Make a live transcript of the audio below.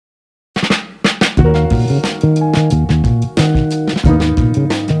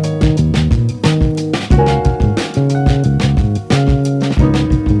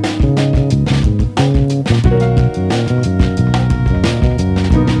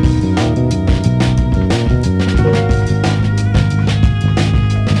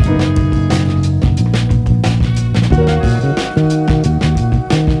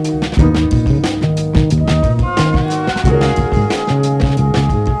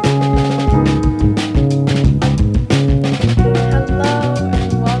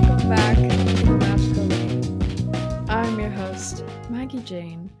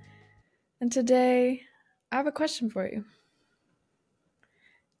today I have a question for you.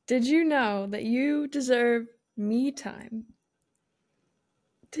 Did you know that you deserve me time?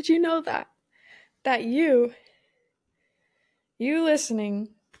 Did you know that? That you listening,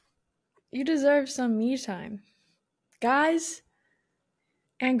 you deserve some me time. Guys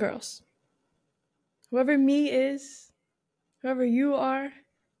and girls. Whoever me is, whoever you are,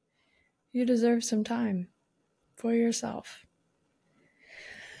 you deserve some time for yourself.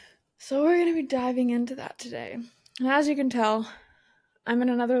 So we're going to be diving into that today. And as you can tell, I'm in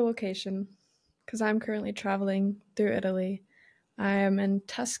another location because I'm currently traveling through Italy. I am in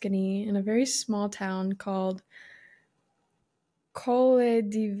Tuscany in a very small town called Colle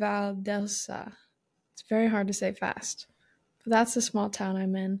di Valdelsa. It's very hard to say fast, but that's the small town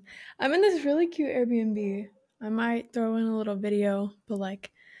I'm in. I'm in this really cute Airbnb. I might throw in a little video, but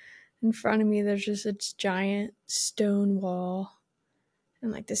in front of me there's just a giant stone wall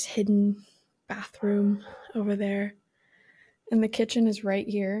and this hidden bathroom over there. And the kitchen is right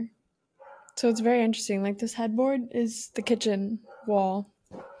here. So it's very interesting. This headboard is the kitchen wall.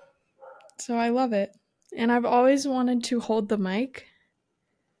 So I love it. And I've always wanted to hold the mic.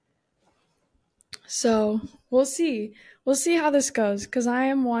 So we'll see. We'll see how this goes, because I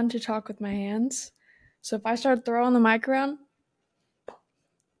am one to talk with my hands. So if I start throwing the mic around,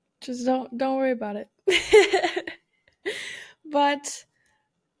 just don't worry about it. But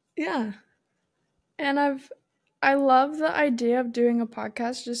yeah. And I love the idea of doing a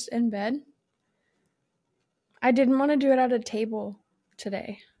podcast just in bed. I didn't want to do it at a table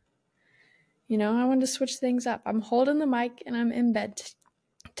today. I wanted to switch things up. I'm holding the mic and I'm in bed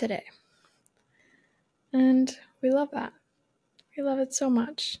today. And we love that. We love it so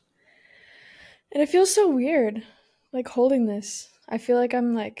much. And it feels so weird, holding this. I feel like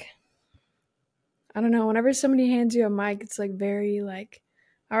I'm I don't know, whenever somebody hands you a mic, it's very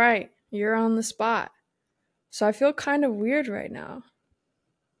all right, you're on the spot. So I feel kind of weird right now.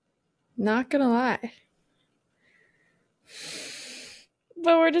 Not gonna lie.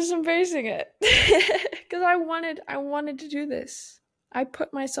 But we're just embracing it. Because I wanted to do this. I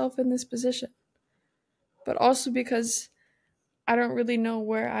put myself in this position. But also because I don't really know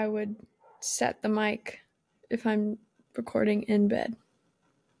where I would set the mic if I'm recording in bed.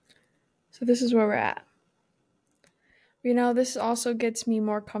 So this is where we're at. This also gets me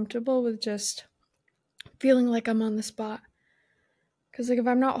more comfortable with just feeling like I'm on the spot. Because if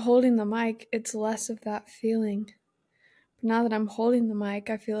I'm not holding the mic, it's less of that feeling. But now that I'm holding the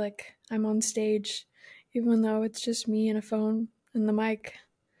mic, I feel like I'm on stage, even though it's just me and a phone and the mic.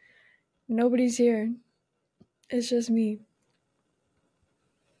 Nobody's here. It's just me.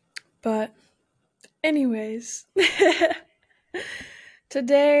 But anyways,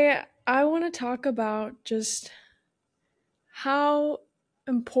 today I want to talk about just how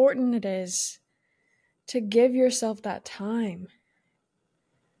important it is to give yourself that time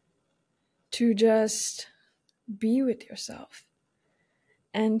to just be with yourself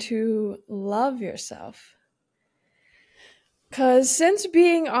and to love yourself. Because since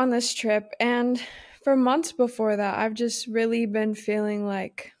being on this trip and for months before that, I've just really been feeling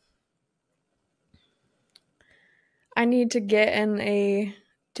like I need to get in a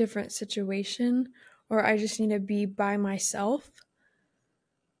different situation, or I just need to be by myself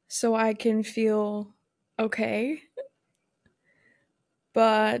so I can feel okay.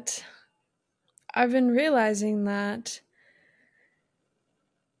 But I've been realizing that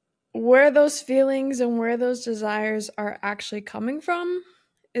where those feelings and where those desires are actually coming from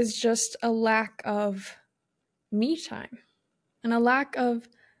is just a lack of me time and a lack of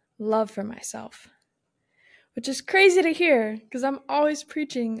love for myself. Which is crazy to hear because I'm always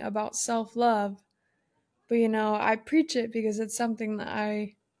preaching about self-love. But I preach it because it's something that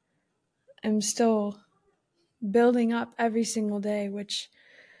I am still building up every single day, which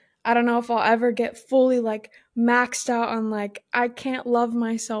I don't know if I'll ever get fully maxed out on I can't love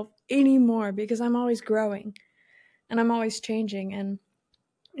myself anymore, because I'm always growing and I'm always changing, and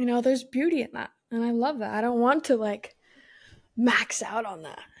there's beauty in that, and I love that. I don't want to max out on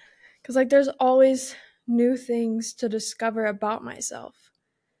that, because there's always new things to discover about myself.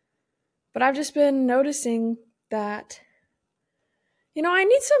 But I've just been noticing that I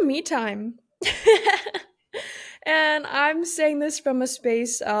need some me time. And I'm saying this from a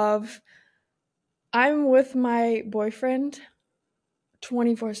space of I'm with my boyfriend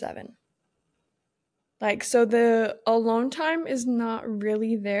 24/7. So the alone time is not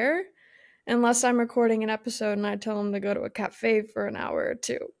really there unless I'm recording an episode and I tell him to go to a cafe for an hour or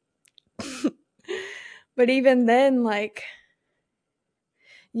two. But even then,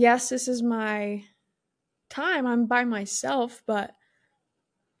 yes, this is my time. I'm by myself, but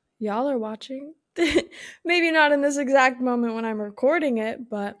y'all are watching. Maybe not in this exact moment when I'm recording it,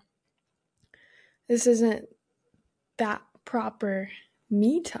 but this isn't that proper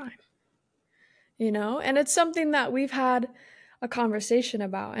me time, And it's something that we've had a conversation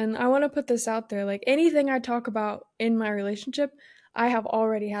about. And I want to put this out there. Like anything I talk about in my relationship, I have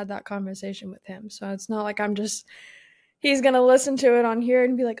already had that conversation with him. So it's not like he's going to listen to it on here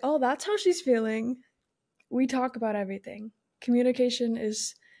and be like, oh, that's how she's feeling. We talk about everything. Communication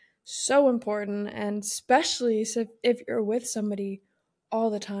is so important, and especially if you're with somebody all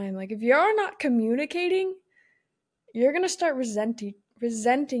the time. Like if you're not communicating, you're going to start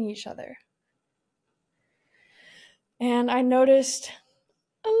resenting each other. And I noticed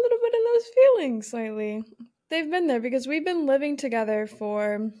a little bit of those feelings lately. They've been there because we've been living together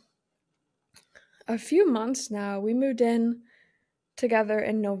for a few months now. We moved in together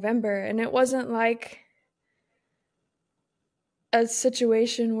in November, and it wasn't like a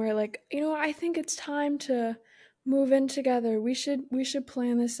situation where like, I think it's time to move in together. We should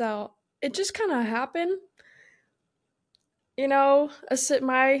plan this out. It just kind of happened.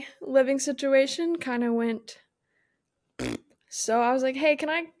 My living situation kind of went. So I was like, "Hey, can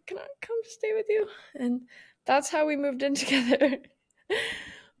I come stay with you?" And that's how we moved in together.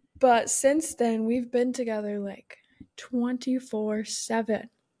 But since then, we've been together like 24/7.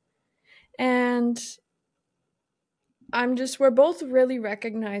 And we're both really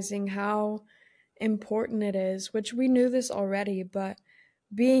recognizing how important it is, which we knew this already, but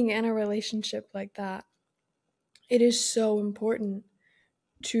being in a relationship like that, it is so important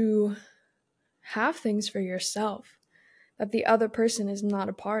to have things for yourself that the other person is not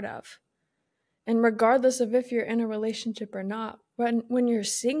a part of. And regardless of if you're in a relationship or not, when you're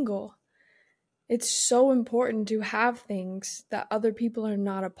single, it's so important to have things that other people are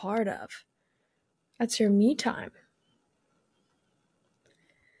not a part of. That's your me time.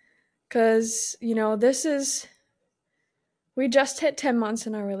 Because, we just hit 10 months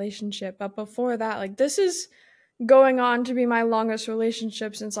in our relationship, but before that, like, this is going on to be my longest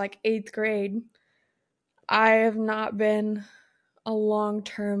relationship since, like, 8th grade. I have not been a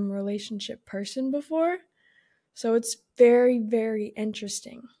long-term relationship person before, so it's very, very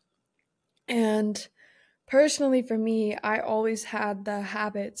interesting. And personally for me, I always had the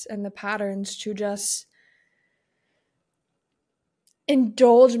habits and the patterns to just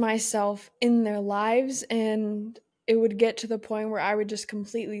indulge myself in their lives, and it would get to the point where I would just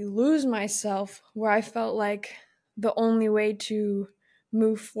completely lose myself, where I felt like the only way to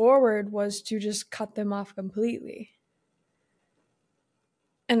move forward was to just cut them off completely.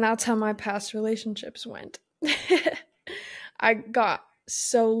 And that's how my past relationships went. I got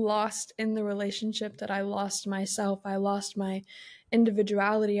so lost in the relationship that I lost myself. I lost my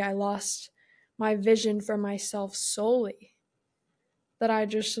individuality. I lost my vision for myself solely. That I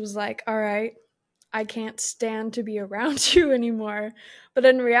just was like, all right, I can't stand to be around you anymore. But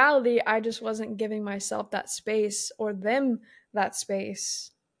in reality, I just wasn't giving myself that space or them that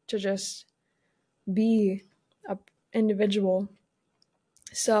space to just be an individual.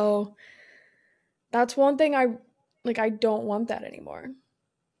 So that's one thing I don't want that anymore.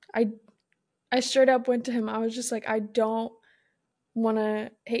 I straight up went to him. I was just like, I don't want to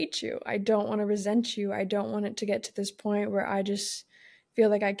hate you. I don't want to resent you. I don't want it to get to this point where I just feel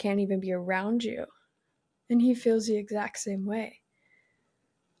like I can't even be around you. And he feels the exact same way.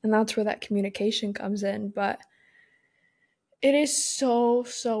 And that's where that communication comes in. But it is so,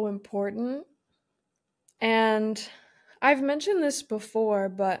 so important. And I've mentioned this before,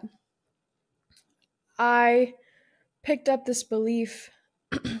 but I picked up this belief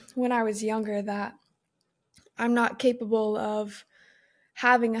when I was younger that I'm not capable of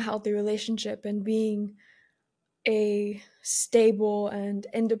having a healthy relationship and being a stable and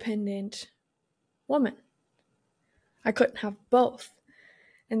independent woman. I couldn't have both.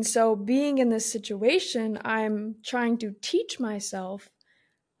 And so being in this situation, I'm trying to teach myself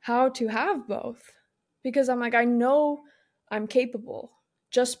how to have both. Because I'm like, I know I'm capable.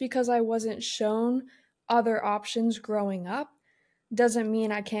 Just because I wasn't shown other options growing up doesn't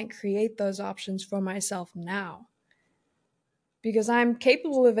mean I can't create those options for myself now. Because I'm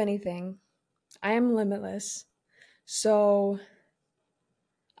capable of anything. I am limitless. So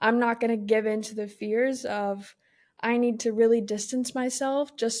I'm not going to give in to the fears of I need to really distance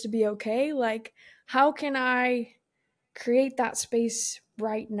myself just to be okay. Like, how can I create that space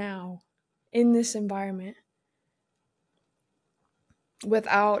right now in this environment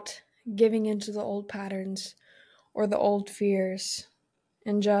without giving into the old patterns or the old fears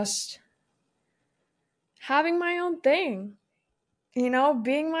and just having my own thing,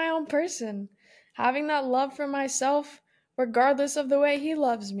 being my own person, having that love for myself regardless of the way he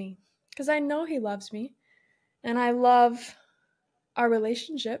loves me. Because I know he loves me and I love our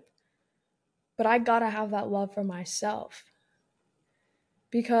relationship, but I gotta have that love for myself.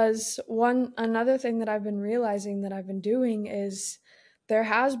 Because another thing that I've been realizing that I've been doing is there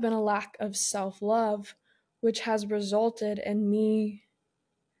has been a lack of self-love, which has resulted in me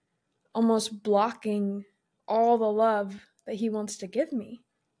almost blocking all the love that he wants to give me.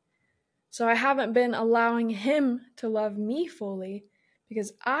 So I haven't been allowing him to love me fully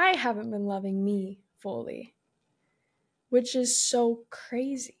because I haven't been loving me fully, which is so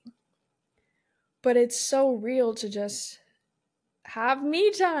crazy. But it's so real to just have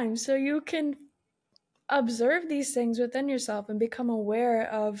me time so you can observe these things within yourself and become aware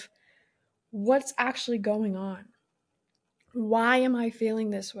of what's actually going on. Why am I feeling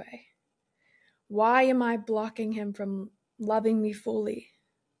this way? Why am I blocking him from loving me fully?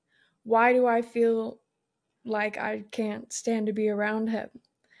 Why do I feel like I can't stand to be around him?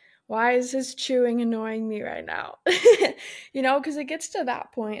 Why is his chewing annoying me right now? Because it gets to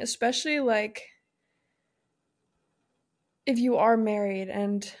that point, especially like if you are married,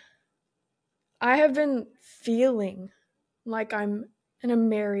 and I have been feeling like I'm in a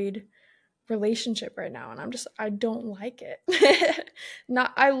married relationship right now, and I don't like it.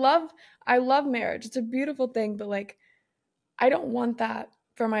 I love marriage. It's a beautiful thing, but like I don't want that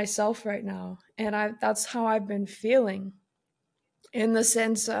for myself right now. And that's how I've been feeling, in the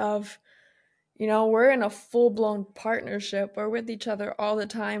sense of, we're in a full-blown partnership. We're with each other all the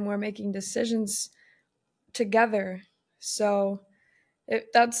time. We're making decisions together. So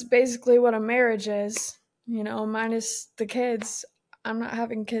that's basically what a marriage is, minus the kids. I'm not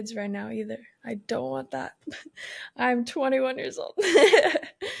having kids right now either. I don't want that. I'm 21 years old.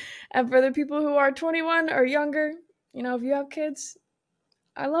 And for the people who are 21 or younger, if you have kids,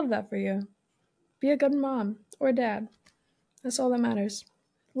 I love that for you. Be a good mom or dad. That's all that matters.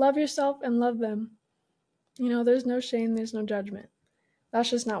 Love yourself and love them. There's no shame, there's no judgment. That's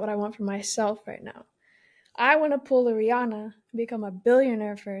just not what I want for myself right now. I want to pull a Rihanna, become a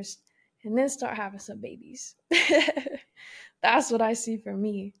billionaire first, and then start having some babies. That's what I see for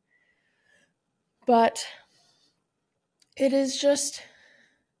me. But it is just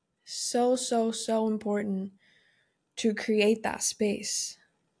so, so, so important to create that space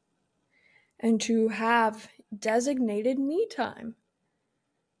and to have designated me time.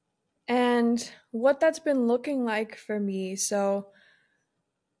 And what that's been looking like for me. So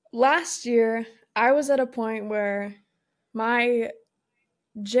last year, I was at a point where my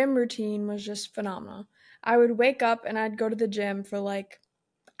gym routine was just phenomenal. I would wake up and I'd go to the gym for like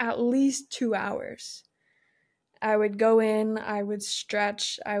at least 2 hours. I would go in, I would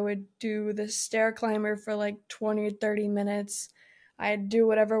stretch, I would do the stair climber for like 20 or 30 minutes. I'd do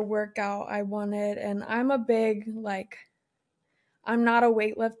whatever workout I wanted. And I'm not a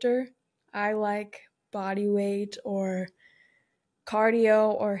weightlifter. I like body weight or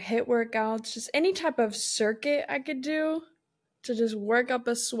cardio or HIIT workouts, just any type of circuit I could do to just work up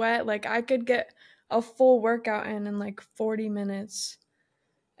a sweat. Like I could get a full workout in like 40 minutes.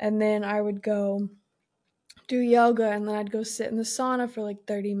 And then I would go do yoga, and then I'd go sit in the sauna for like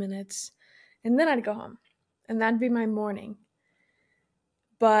 30 minutes. And then I'd go home. And that'd be my morning.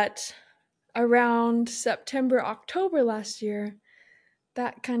 But around September, October last year,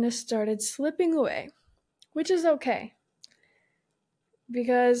 that kind of started slipping away, which is okay.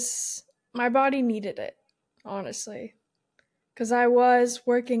 Because my body needed it, honestly. Because I was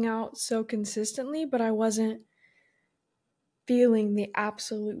working out so consistently, but I wasn't feeling the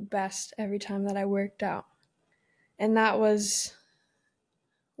absolute best every time that I worked out. And that was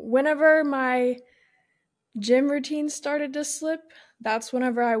whenever my gym routine started to slip, that's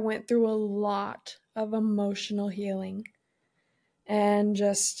whenever I went through a lot of emotional healing and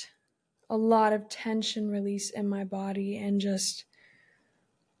just a lot of tension release in my body and just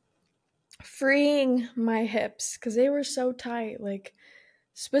freeing my hips because they were so tight. Like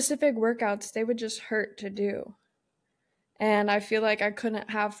specific workouts, they would just hurt to do. And I feel like I couldn't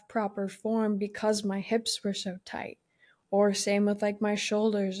have proper form because my hips were so tight. Or same with like my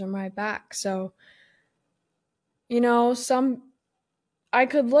shoulders or my back. So, I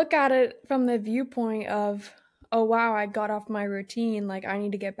could look at it from the viewpoint of, oh wow, I got off my routine. Like I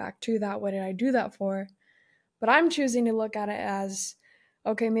need to get back to that. What did I do that for? But I'm choosing to look at it as,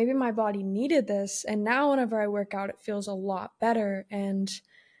 okay, maybe my body needed this. And now whenever I work out, it feels a lot better. And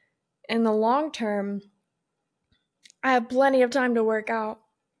in the long term, I have plenty of time to work out.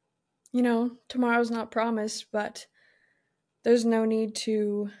 Tomorrow's not promised, but there's no need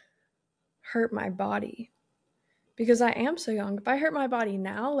to hurt my body because I am so young. If I hurt my body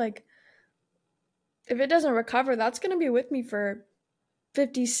now, like if it doesn't recover, that's going to be with me for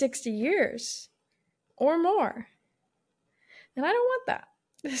 50, 60 years or more. And I don't want that.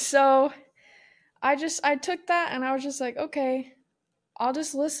 So I took that and I was just like, okay, I'll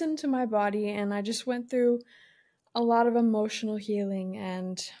just listen to my body. And I just went through a lot of emotional healing,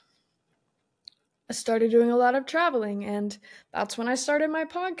 and I started doing a lot of traveling, and that's when I started my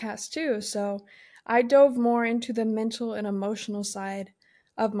podcast too. So I dove more into the mental and emotional side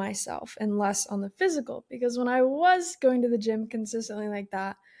of myself and less on the physical, because when I was going to the gym consistently like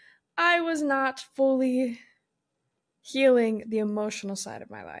that, I was not fully healing the emotional side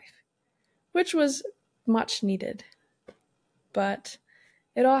of my life, which was much needed. But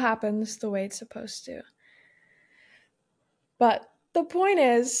it all happens the way it's supposed to. But the point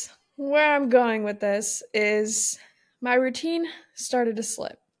is, where I'm going with this is my routine started to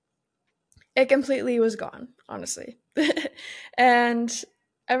slip. It completely was gone, honestly. And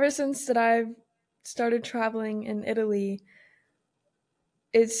ever since that I've started traveling in Italy,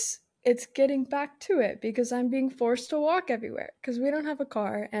 it's getting back to it because I'm being forced to walk everywhere because we don't have a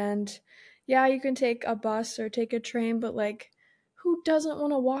car. And yeah, you can take a bus or take a train, but like, who doesn't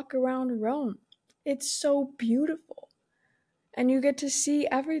want to walk around Rome? It's so beautiful. And you get to see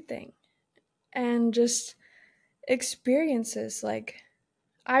everything and just experiences. Like,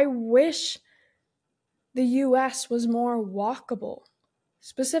 I wish the US was more walkable,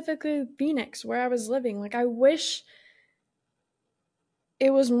 specifically Phoenix, where I was living. Like, I wish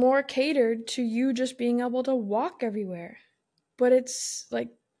it was more catered to you just being able to walk everywhere. But it's like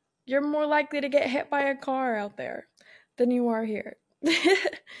you're more likely to get hit by a car out there than you are here.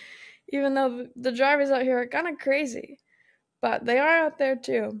 Even though the drivers out here are kind of crazy, but they are out there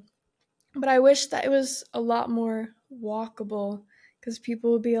too. But I wish that it was a lot more walkable because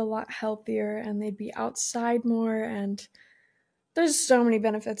people would be a lot healthier and they'd be outside more, and there's so many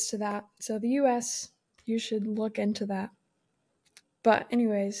benefits to that. So the US, you should look into that. But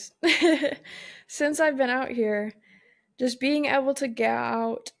anyways, since I've been out here, just being able to get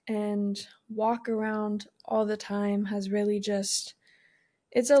out and walk around all the time has really just,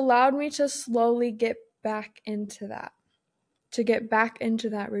 it's allowed me to slowly get back into that, to get back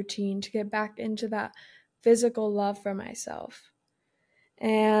into that routine, to get back into that physical love for myself.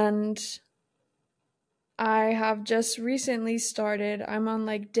 And I have just recently started, I'm on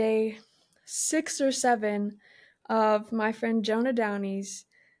like day 6 or 7 of my friend Jonah Downey's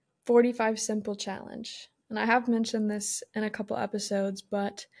 45 Simple Challenge. And I have mentioned this in a couple episodes,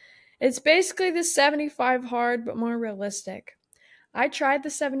 but it's basically the 75 hard but more realistic. I tried the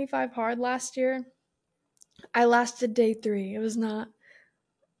 75 hard last year. I lasted day 3. It was not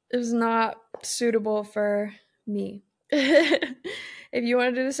suitable for me. If you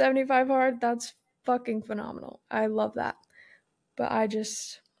want to do the 75 hard, that's fucking phenomenal. I love that. But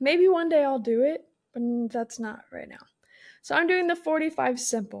maybe one day I'll do it, but that's not right now. So I'm doing the 45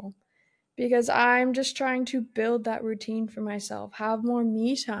 simple because I'm just trying to build that routine for myself, have more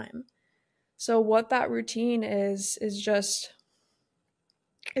me time. So what that routine is just,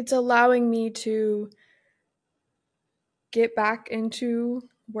 it's allowing me to get back into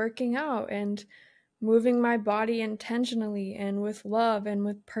working out and moving my body intentionally and with love and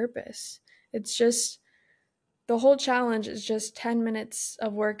with purpose. It's just, the whole challenge is just 10 minutes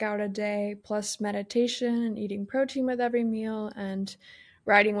of workout a day plus meditation and eating protein with every meal and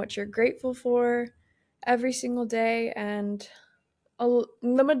writing what you're grateful for every single day. And the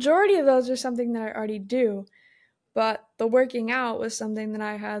majority of those are something that I already do, but the working out was something that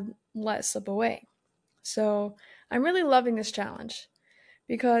I had let slip away. So I'm really loving this challenge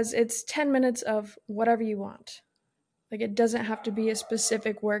because it's 10 minutes of whatever you want. Like, it doesn't have to be a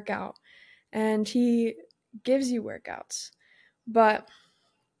specific workout. And he gives you workouts. But,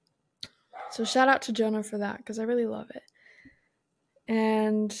 so shout out to Jonah for that because I really love it.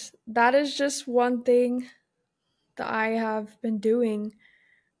 And that is just one thing that I have been doing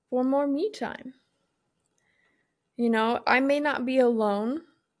for more me time. You know, I may not be alone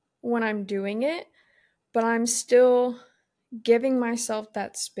when I'm doing it, but I'm still giving myself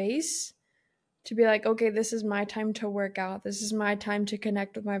that space to be like, okay, this is my time to work out. This is my time to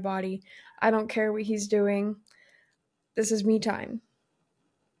connect with my body. I don't care what he's doing. This is me time.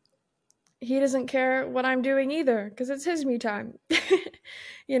 He doesn't care what I'm doing either because it's his me time.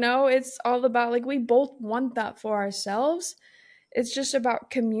 You know, it's all about, like, we both want that for ourselves. It's just about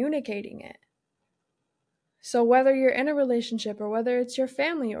communicating it. So whether you're in a relationship or whether it's your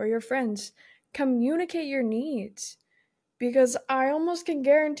family or your friends, communicate your needs, because I almost can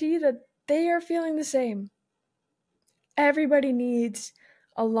guarantee that they are feeling the same. Everybody needs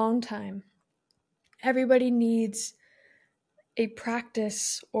alone time. Everybody needs a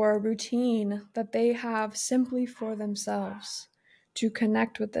practice or a routine that they have simply for themselves, to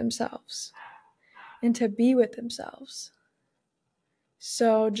connect with themselves and to be with themselves.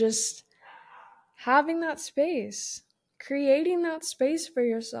 So just having that space, creating that space for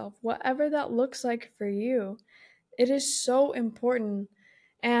yourself, whatever that looks like for you, it is so important.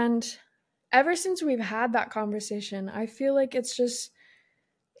 And ever since we've had that conversation, I feel like it's just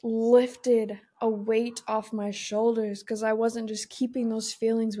lifted a weight off my shoulders because I wasn't just keeping those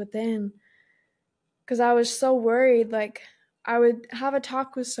feelings within. Because I was so worried, like, I would have a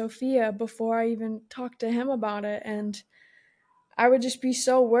talk with Sophia before I even talked to him about it, and I would just be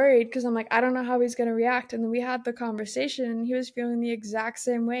so worried because I'm like, I don't know how he's going to react. And then we had the conversation, and he was feeling the exact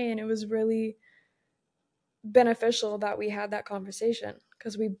same way, and it was really beneficial that we had that conversation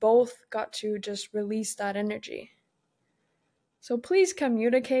because we both got to just release that energy. So please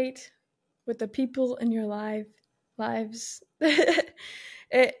communicate with the people in your lives.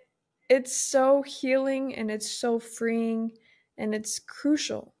 It's so healing and it's so freeing and it's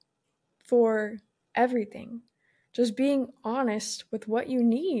crucial for everything. Just being honest with what you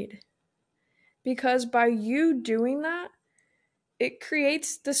need. Because by you doing that, it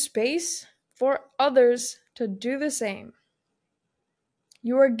creates the space for others to do the same.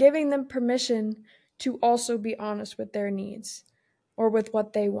 You are giving them permission to also be honest with their needs or with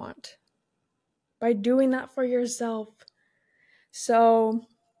what they want by doing that for yourself. So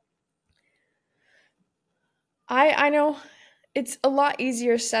I know it's a lot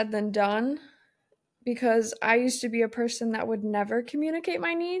easier said than done because I used to be a person that would never communicate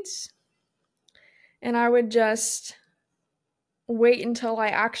my needs, and I would just wait until I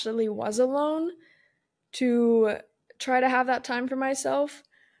actually was alone to try to have that time for myself.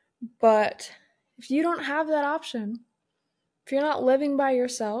 But if you don't have that option, if you're not living by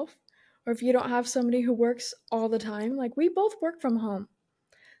yourself, or if you don't have somebody who works all the time, like we both work from home.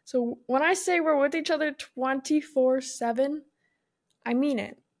 So when I say we're with each other 24/7, I mean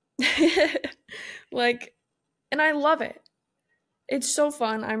it. Like, and I love it. It's so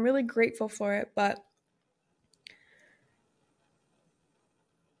fun. I'm really grateful for it, but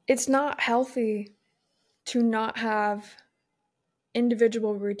it's not healthy to not have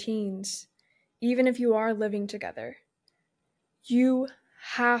individual routines, even if you are living together. You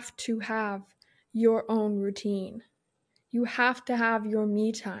have to have your own routine. You have to have your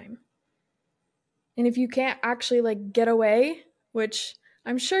me time. And if you can't actually like get away, which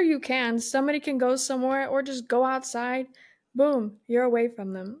I'm sure you can, somebody can go somewhere or just go outside, boom, you're away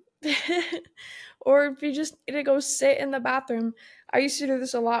from them. Or if you just need to go sit in the bathroom. I used to do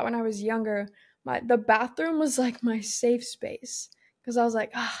this a lot when I was younger. The bathroom was like my safe space because I was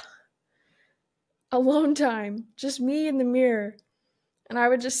like, alone time, just me in the mirror. And I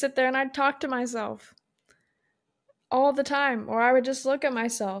would just sit there and I'd talk to myself all the time, or I would just look at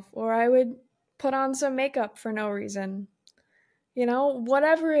myself, or I would put on some makeup for no reason. You know,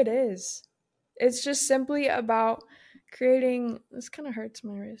 whatever it is. It's just simply about creating, this kind of hurts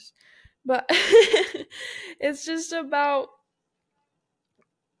my wrist, but it's just about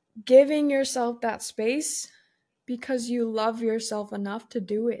giving yourself that space because you love yourself enough to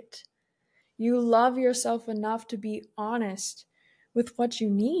do it. You love yourself enough to be honest with what you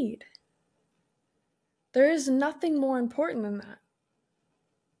need. There is nothing more important than that.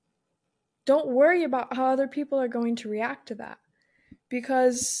 Don't worry about how other people are going to react to that,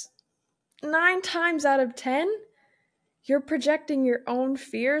 because 9 times out of 10, you're projecting your own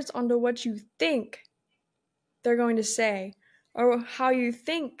fears onto what you think they're going to say or how you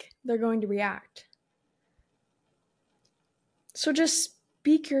think they're going to react. So just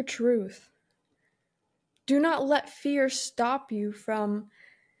speak your truth. Do not let fear stop you from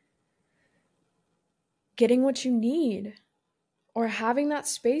getting what you need or having that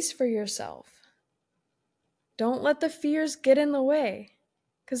space for yourself. Don't let the fears get in the way,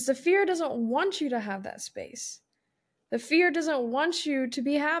 because the fear doesn't want you to have that space. The fear doesn't want you to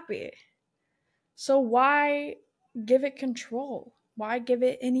be happy. So why give it control? Why give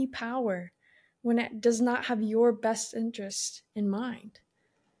it any power when it does not have your best interest in mind?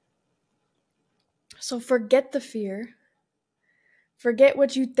 So forget the fear. Forget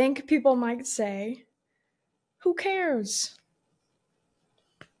what you think people might say. Who cares?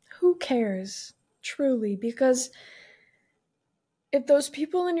 Who cares? Truly, because if those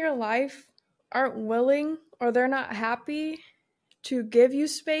people in your life aren't willing or they're not happy to give you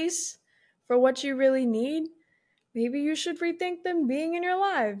space for what you really need, maybe you should rethink them being in your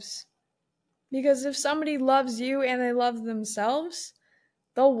lives. Because if somebody loves you and they love themselves,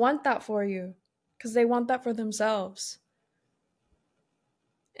 they'll want that for you because they want that for themselves.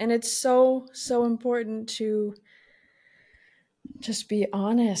 And it's so, so important to Just be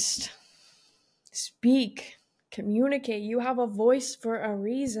honest. Speak. Communicate. You have a voice for a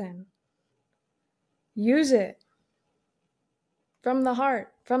reason. Use it. From the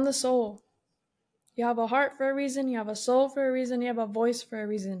heart, from the soul. You have a heart for a reason, you have a soul for a reason, you have a voice for a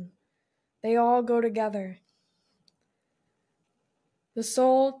reason. They all go together. The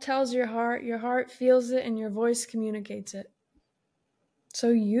soul tells your heart feels it, and your voice communicates it. So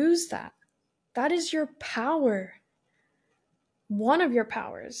use that. That is your power. One of your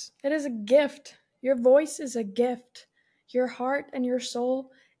powers. It is a gift. Your voice is a gift. Your heart and your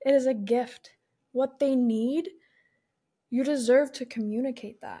soul, it is a gift. What they need, you deserve to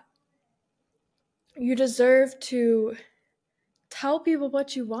communicate that. You deserve to tell people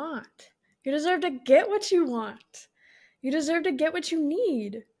what you want. You deserve to get what you want. You deserve to get what you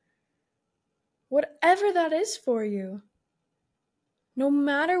need. Whatever that is for you. No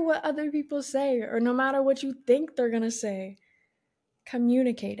matter what other people say, or no matter what you think they're going to say,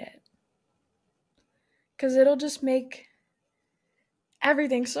 communicate it. Because it'll just make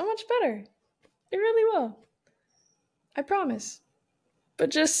everything so much better. It really will. I promise. But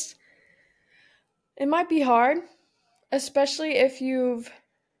just, it might be hard, especially if you've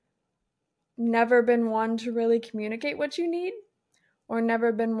never been one to really communicate what you need, or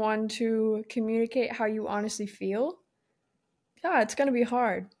never been one to communicate how you honestly feel. Yeah, it's going to be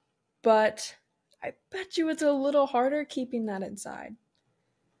hard. But I bet you it's a little harder keeping that inside.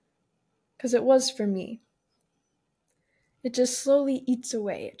 Because it was for me. It just slowly eats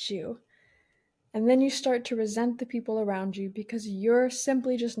away at you. And then you start to resent the people around you because you're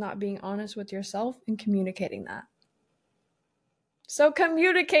simply just not being honest with yourself and communicating that. So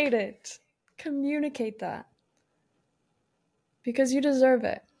communicate it. Communicate that. Because you deserve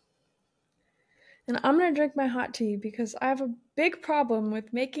it. And I'm going to drink my hot tea because I have a big problem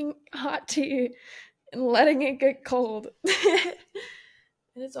with making hot tea and letting it get cold.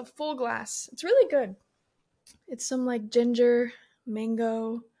 And it's a full glass. It's really good. It's some like ginger,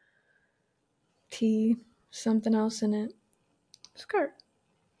 mango, tea, something else in it. It's good.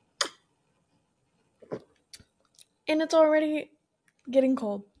 And it's already getting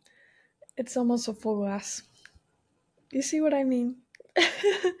cold. It's almost a full glass. You see what I mean?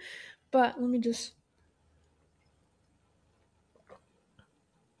 But let me just...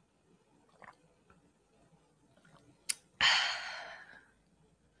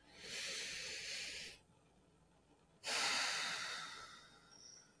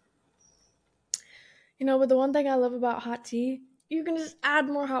 You know, but the one thing I love about hot tea, you can just add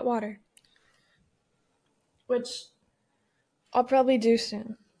more hot water. Which I'll probably do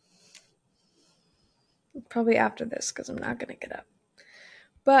soon. Probably after this, because I'm not going to get up.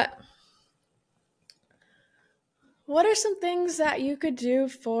 But what are some things that you could do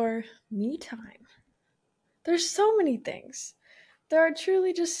for me time? There's so many things. There are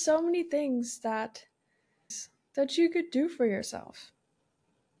truly just so many things that you could do for yourself.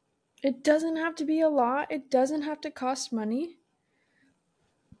 It doesn't have to be a lot. It doesn't have to cost money.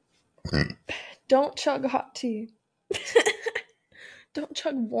 Don't chug hot tea. Don't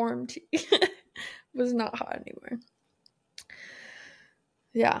chug warm tea. It was not hot anymore.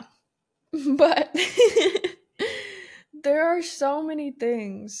 Yeah. But there are so many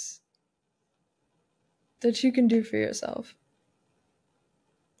things that you can do for yourself.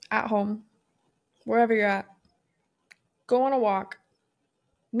 At home. Wherever you're at. Go on a walk.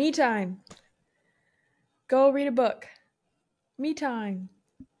 Me time. Go read a book. Me time.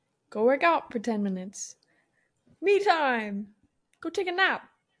 Go work out for 10 minutes. Me time. Go take a nap.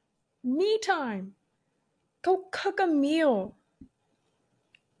 Me time. Go cook a meal.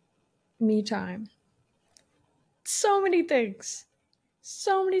 Me time. So many things.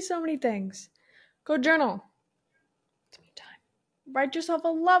 So many things. Go journal. It's me time. Write yourself a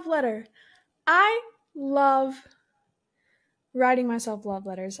love letter. I love writing myself love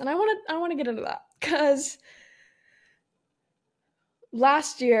letters, and I want to get into that because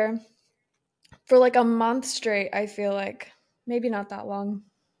last year, for like a month straight, I feel like, maybe not that long.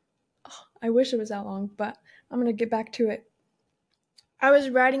 Oh, I wish it was that long, but I'm gonna get back to it. I was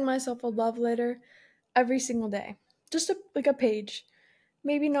writing myself a love letter every single day, just like a page,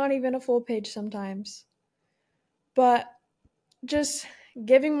 maybe not even a full page sometimes, but just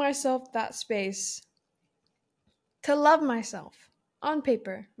giving myself that space to love myself on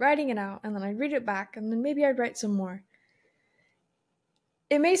paper, writing it out, and then I'd read it back, and then maybe I'd write some more.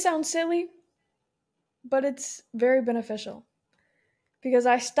 It may sound silly, but it's very beneficial because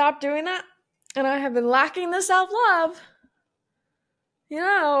I stopped doing that, and I have been lacking the self-love,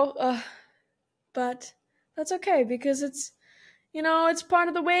 but that's okay because it's, it's part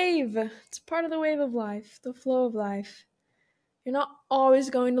of the wave. It's part of the wave of life, the flow of life. You're not always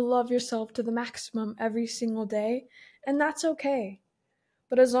going to love yourself to the maximum every single day, and that's okay.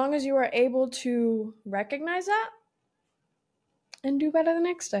 But as long as you are able to recognize that and do better the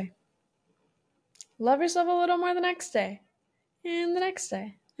next day, love yourself a little more the next day, and the next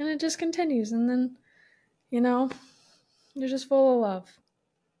day, and it just continues. And then, you're just full of love.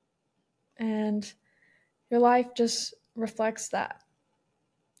 And your life just reflects that.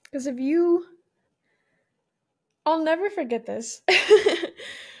 Because I'll never forget this.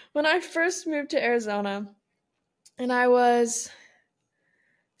 When I first moved to Arizona and I was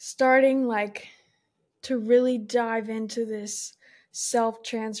starting to really dive into this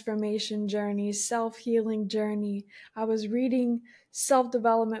self-transformation journey, self-healing journey, I was reading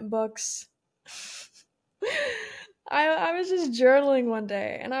self-development books. I was just journaling one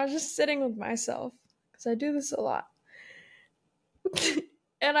day and I was just sitting with myself because I do this a lot.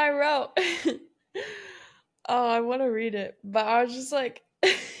 And I wrote, oh, I want to read it, but I was just like,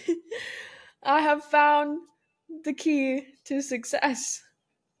 I have found the key to success.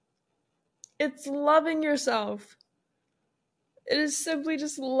 It's loving yourself. It is simply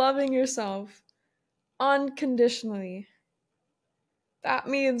just loving yourself unconditionally. That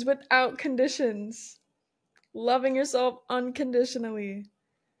means without conditions. Loving yourself unconditionally.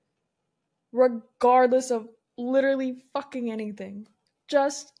 Regardless of literally fucking anything.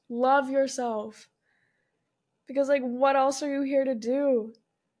 Just love yourself. Because, what else are you here to do?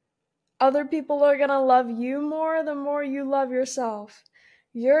 Other people are gonna love you more the more you love yourself.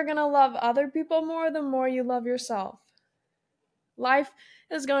 You're gonna love other people more the more you love yourself. Life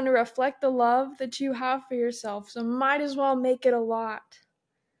is going to reflect the love that you have for yourself, so might as well make it a lot.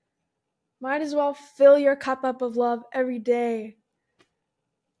 Might as well fill your cup up of love every day.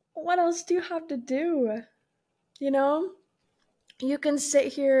 What else do you have to do? You can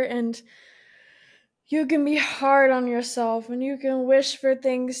sit here and you can be hard on yourself and you can wish for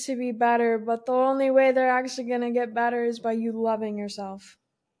things to be better, but the only way they're actually going to get better is by you loving yourself.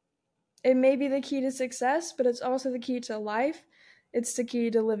 It may be the key to success, but it's also the key to life. It's the key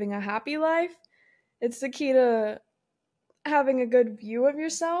to living a happy life. It's the key to having a good view of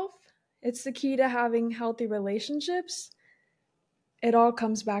yourself. It's the key to having healthy relationships. It all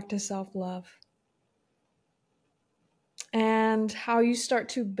comes back to self-love. And how you start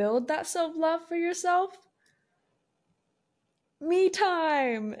to build that self-love for yourself? Me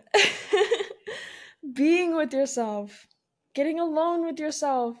time! Being with yourself. Getting alone with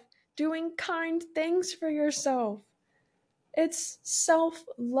yourself. Doing kind things for yourself. It's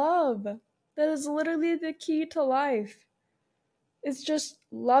self-love. That is literally the key to life. It's just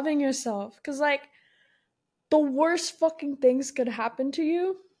loving yourself. Because, the worst fucking things could happen to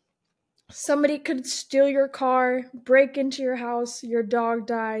you. Somebody could steal your car, break into your house, your dog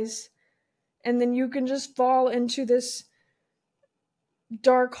dies, and then you can just fall into this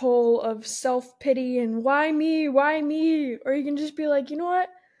dark hole of self-pity and why me? Or you can just be like, you know what?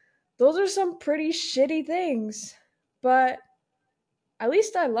 Those are some pretty shitty things, but at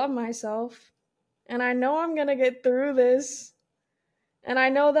least I love myself, and I know I'm gonna get through this, and I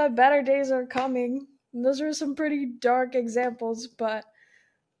know that better days are coming. And those are some pretty dark examples, but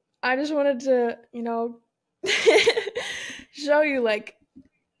I just wanted to, show you,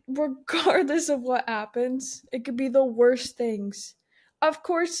 regardless of what happens, it could be the worst things. Of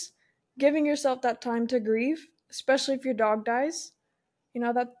course, giving yourself that time to grieve, especially if your dog dies,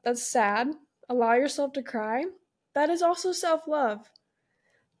 that's sad. Allow yourself to cry. That is also self-love.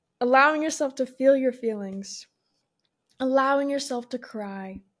 Allowing yourself to feel your feelings. Allowing yourself to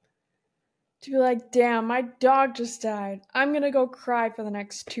cry. To be like, damn, my dog just died. I'm gonna go cry for the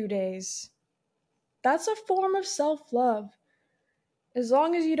next 2 days. That's a form of self-love. As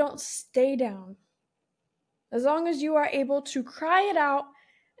long as you don't stay down. As long as you are able to cry it out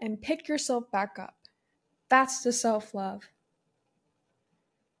and pick yourself back up. That's the self-love.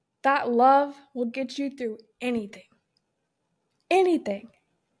 That love will get you through anything. Anything.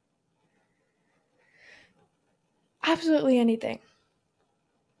 Absolutely anything.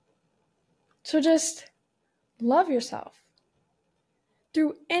 So just love yourself.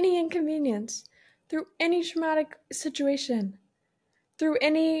 Through any inconvenience. Through any traumatic situation. Through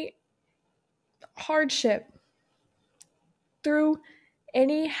any hardship. Through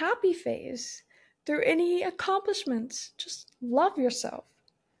any happy phase. Through any accomplishments. Just love yourself.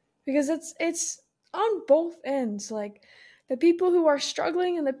 Because it's on both ends. The people who are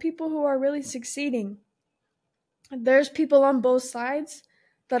struggling and the people who are really succeeding. There's people on both sides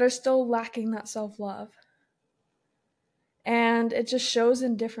that are still lacking that self-love. And it just shows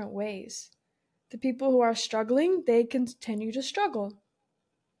in different ways. The people who are struggling, they continue to struggle.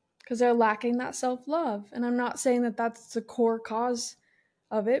 because they're lacking that self-love. And I'm not saying that that's the core cause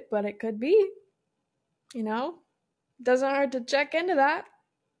of it, but it could be. Doesn't hurt to check into that.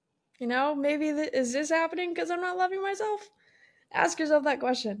 Maybe is this happening because I'm not loving myself? Ask yourself that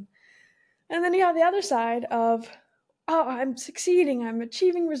question. And then you have the other side of, oh, I'm succeeding, I'm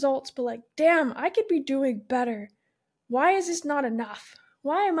achieving results, but like, damn, I could be doing better. Why is this not enough?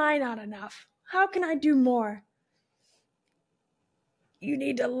 Why am I not enough? How can I do more? You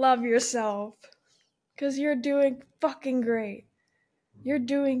need to love yourself because you're doing fucking great. You're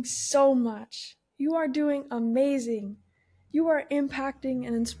doing so much. You are doing amazing. You are impacting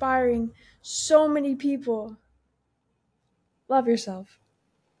and inspiring so many people. Love yourself.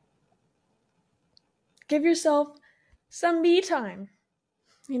 Give yourself some me time.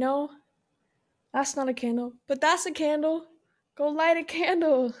 That's not a candle, but that's a candle. Go light a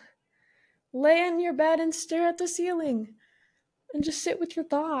candle. Lay in your bed and stare at the ceiling and just sit with your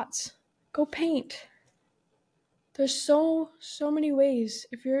thoughts. Go paint. There's so many ways.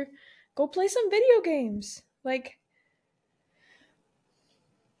 Go play some video games. Like,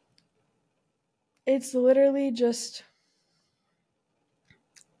 it's literally just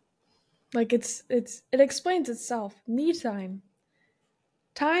like it explains itself. Me time.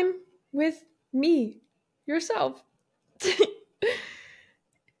 Time with me, yourself.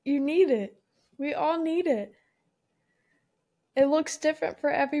 You need it. We all need it. It looks different for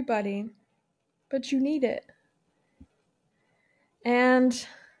everybody, but you need it. And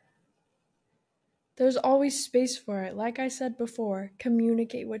there's always space for it. Like I said before,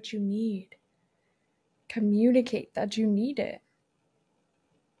 communicate what you need. Communicate that you need it.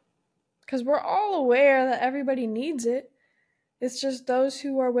 Because we're all aware that everybody needs it. It's just those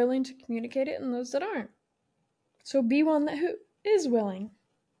who are willing to communicate it and those that aren't. So be one who is willing.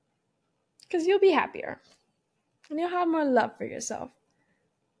 Because you'll be happier. And you'll have more love for yourself.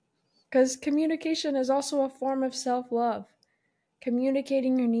 Because communication is also a form of self-love.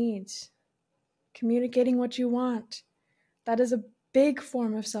 Communicating your needs. Communicating what you want. That is a big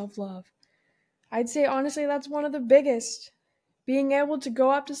form of self-love. I'd say, honestly, that's one of the biggest. Being able to go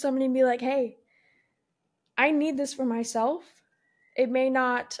up to somebody and be like, hey, I need this for myself. It may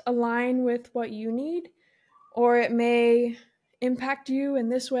not align with what you need, or it may impact you in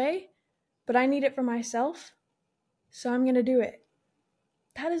this way, but I need it for myself, so I'm going to do it.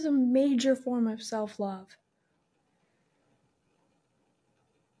 That is a major form of self-love.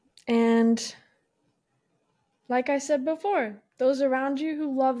 And like I said before, those around you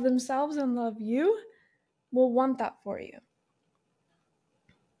who love themselves and love you will want that for you.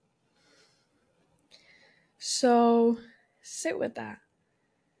 So sit with that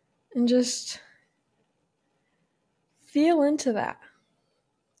and just feel into that,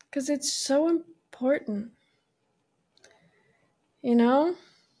 because it's so important.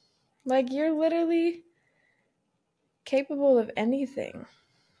 Like, you're literally capable of anything.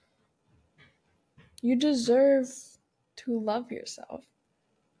 You deserve to love yourself.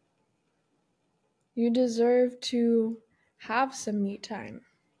 You deserve to have some me time.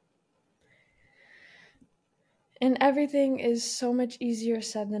 And everything is so much easier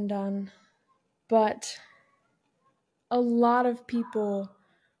said than done. But a lot of people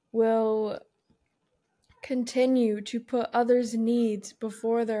will continue to put others' needs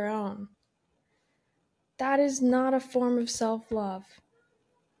before their own. That is not a form of self-love.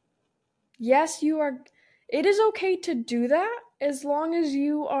 Yes, it is okay to do that as long as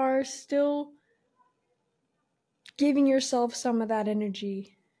you are still giving yourself some of that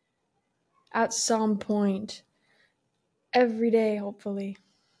energy at some point. Every day, hopefully.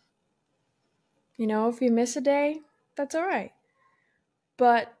 If you miss a day, that's all right.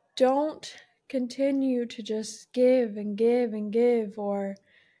 But don't continue to just give and give and give, or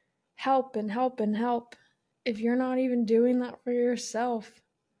help and help and help if you're not even doing that for yourself.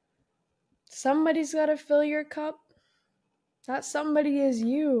 Somebody's got to fill your cup. That somebody is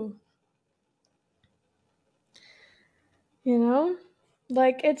you.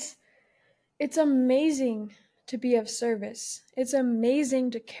 Like, it's amazing to be of service. It's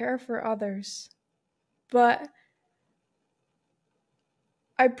amazing to care for others. But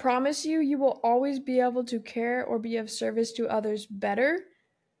I promise you, you will always be able to care or be of service to others better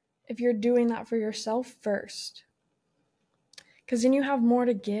if you're doing that for yourself first. Because then you have more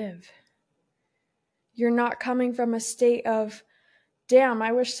to give. You're not coming from a state of, damn,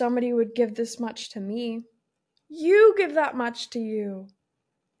 I wish somebody would give this much to me. You give that much to you.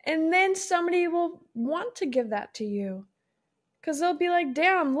 And then somebody will want to give that to you. Because they'll be like,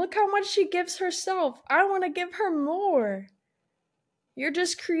 damn, look how much she gives herself. I want to give her more. You're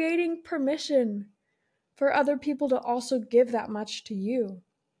just creating permission for other people to also give that much to you.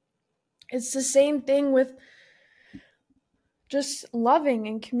 It's the same thing with just loving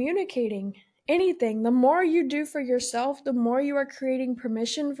and communicating. Anything. The more you do for yourself, the more you are creating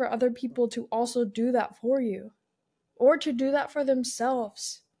permission for other people to also do that for you or to do that for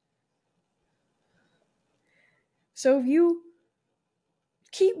themselves. So if you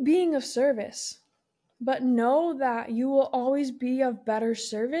keep being of service, but know that you will always be of better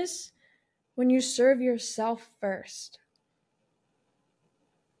service when you serve yourself first.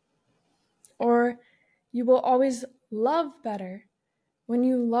 Or you will always love better when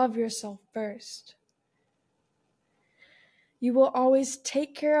you love yourself first. You will always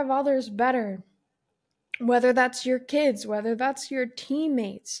take care of others better, whether that's your kids, whether that's your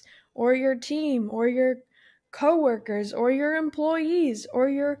teammates, or your team, or your coworkers, or your employees, or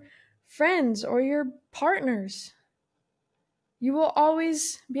your friends, or your partners. You will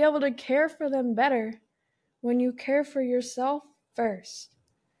always be able to care for them better when you care for yourself first.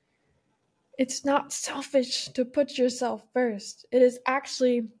 It's not selfish to put yourself first. It is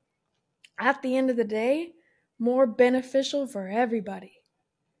actually, at the end of the day, more beneficial for everybody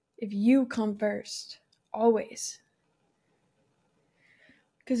if you come first, always.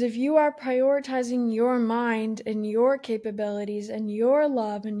 Because if you are prioritizing your mind and your capabilities and your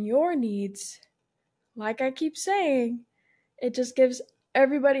love and your needs, like I keep saying, it just gives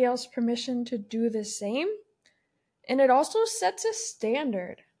everybody else permission to do the same. And it also sets a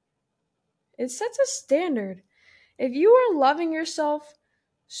standard. It sets a standard. If you are loving yourself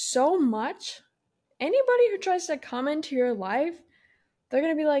so much, anybody who tries to come into your life, they're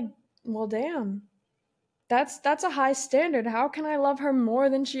going to be like, well, damn, that's a high standard. How can I love her more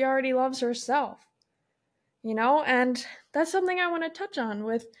than she already loves herself? You know, and that's something I want to touch on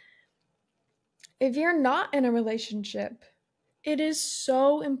with, if you're not in a relationship, it is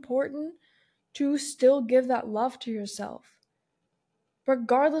so important to still give that love to yourself,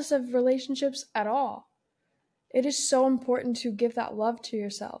 regardless of relationships at all. It is so important to give that love to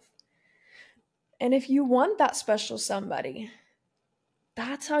yourself. And if you want that special somebody,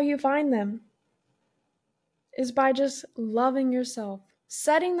 that's how you find them, is by just loving yourself,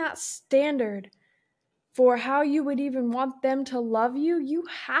 setting that standard for how you would even want them to love you. You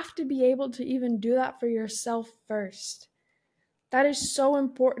have to be able to even do that for yourself first. That is so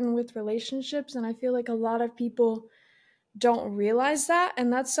important with relationships, and I feel like a lot of people don't realize that,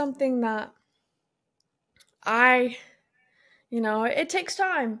 and that's something that it takes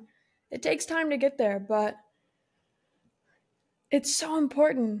time. It takes time to get there, but it's so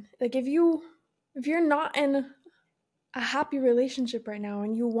important. Like if you're not in a happy relationship right now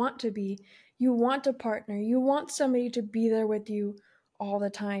and you want a partner, you want somebody to be there with you all the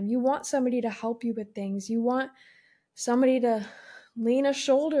time. You want somebody to help you with things. You want somebody to lean a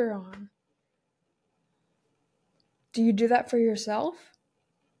shoulder on. Do you do that for yourself?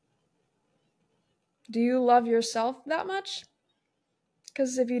 Do you love yourself that much?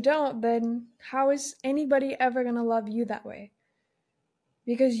 Because if you don't, then how is anybody ever going to love you that way?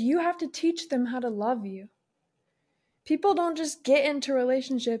 Because you have to teach them how to love you. People don't just get into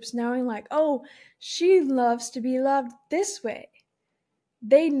relationships knowing like, oh, she loves to be loved this way.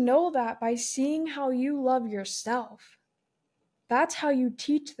 They know that by seeing how you love yourself. That's how you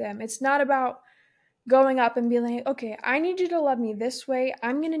teach them. It's not about going up and being like, okay, I need you to love me this way.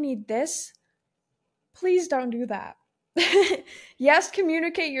 I'm going to need this. Please don't do that. Yes,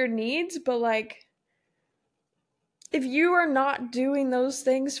 communicate your needs, but like, if you are not doing those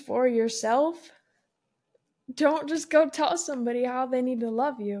things for yourself, don't just go tell somebody how they need to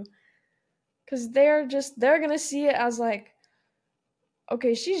love you. Because they're going to see it as like,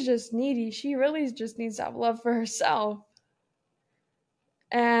 okay, she's just needy. She really just needs to have love for herself.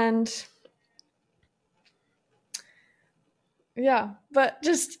 And yeah, but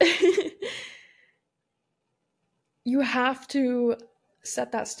just you have to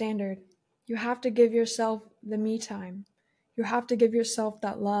set that standard. You have to give yourself the me time. You have to give yourself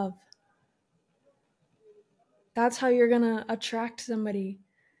that love. That's how you're going to attract somebody.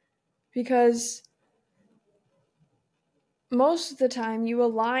 Because most of the time you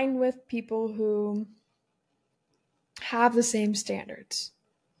align with people who have the same standards.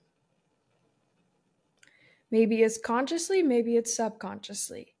 Maybe it's consciously, maybe it's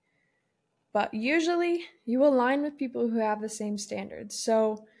subconsciously. But usually you align with people who have the same standards.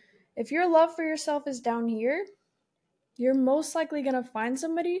 So if your love for yourself is down here, you're most likely going to find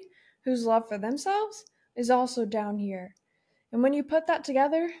somebody whose love for themselves is also down here. And when you put that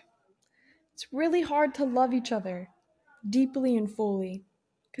together, it's really hard to love each other deeply and fully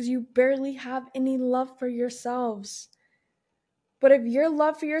because you barely have any love for yourselves. But if your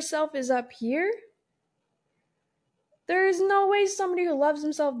love for yourself is up here, There is no way somebody who loves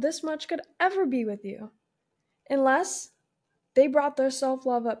himself this much could ever be with you. Unless they brought their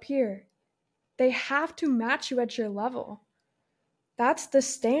self-love up here. They have to match you at your level. That's the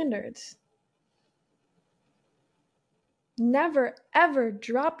standards. Never, ever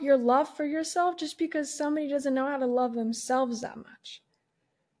drop your love for yourself just because somebody doesn't know how to love themselves that much.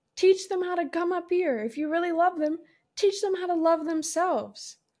 Teach them how to come up here. If you really love them, teach them how to love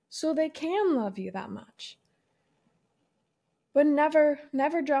themselves so they can love you that much. But never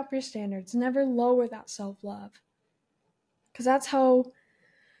drop your standards. Never lower that self-love. Because that's how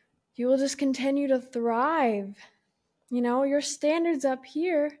you will just continue to thrive. You know, your standards up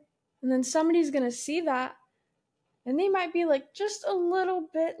here, and then somebody's going to see that, and they might be like just a little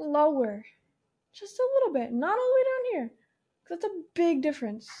bit lower. Just a little bit. Not all the way down here. Because that's a big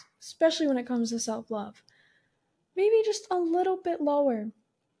difference, especially when it comes to self-love. Maybe just a little bit lower.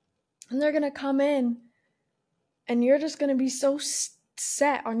 And they're going to come in, and you're just going to be so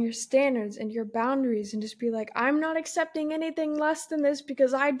set on your standards and your boundaries and just be like, I'm not accepting anything less than this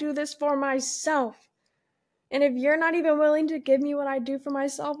because I do this for myself. And if you're not even willing to give me what I do for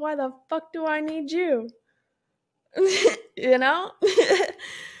myself, why the fuck do I need you? You know?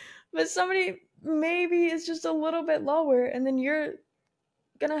 But somebody maybe is just a little bit lower, and then you're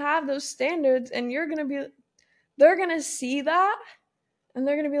gonna have those standards, and they're gonna see that, and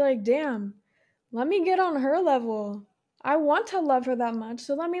they're gonna be like, damn, let me get on her level. I want to love her that much,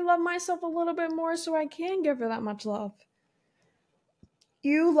 so let me love myself a little bit more so I can give her that much love.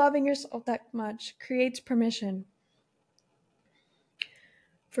 You loving yourself that much creates permission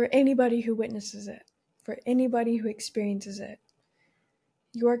for anybody who witnesses it, for anybody who experiences it.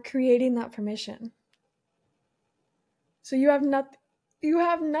 You are creating that permission. So you have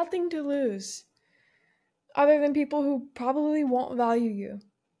nothing to lose other than people who probably won't value you.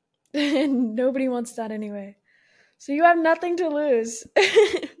 And nobody wants that anyway. So you have nothing to lose.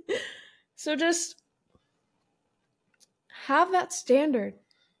 So just have that standard.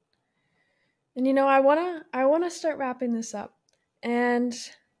 And you know, I wanna start wrapping this up. And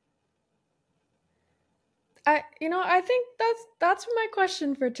I think that's my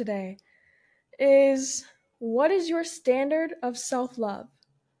question for today is, what is your standard of self-love?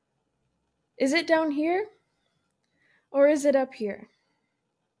 Is it down here or is it up here?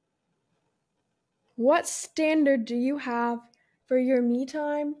 What standard do you have for your me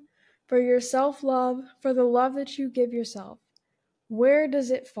time, for your self-love, for the love that you give yourself? Where does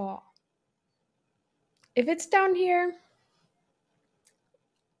it fall? If it's down here,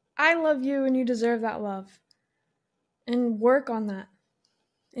 I love you and you deserve that love. And work on that.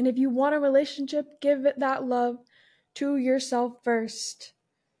 And if you want a relationship, give it that love to yourself first.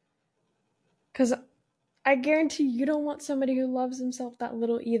 Because I guarantee you don't want somebody who loves himself that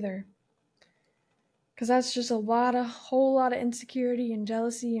little either. Because that's just a whole lot of insecurity and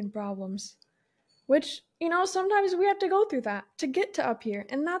jealousy and problems. Which, you know, sometimes we have to go through that to get to up here.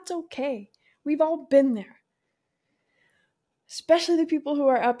 And that's okay. We've all been there. Especially the people who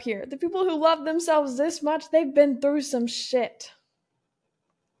are up here. The people who love themselves this much, they've been through some shit.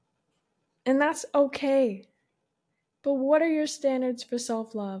 And that's okay. But what are your standards for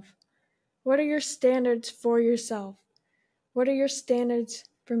self-love? What are your standards for yourself? What are your standards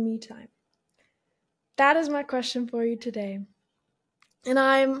for me time? That is my question for you today. And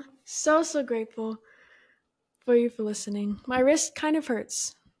I'm so grateful for you for listening. My wrist kind of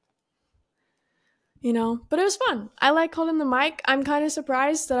hurts. You know, but it was fun. I like holding the mic. I'm kind of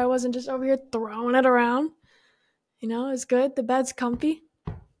surprised that I wasn't just over here throwing it around. You know, it's good. The bed's comfy.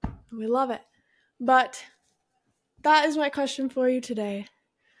 We love it. But that is my question for you today.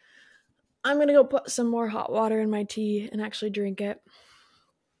 I'm going to go put some more hot water in my tea and actually drink it.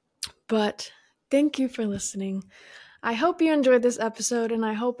 But thank you for listening. I hope you enjoyed this episode, and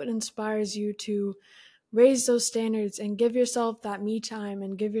I hope it inspires you to raise those standards and give yourself that me time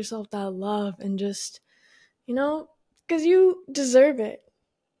and give yourself that love and just, you know, because you deserve it.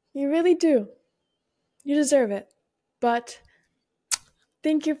 You really do. You deserve it. But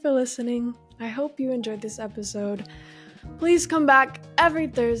thank you for listening. I hope you enjoyed this episode. Please come back every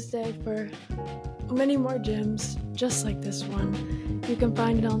Thursday for many more gems just like this one. You can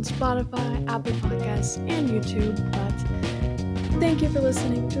find it on Spotify, Apple Podcasts, and YouTube. But thank you for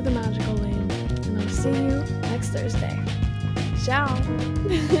listening to The Magical Lane. And I'll see you next Thursday.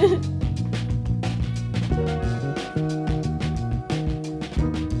 Ciao!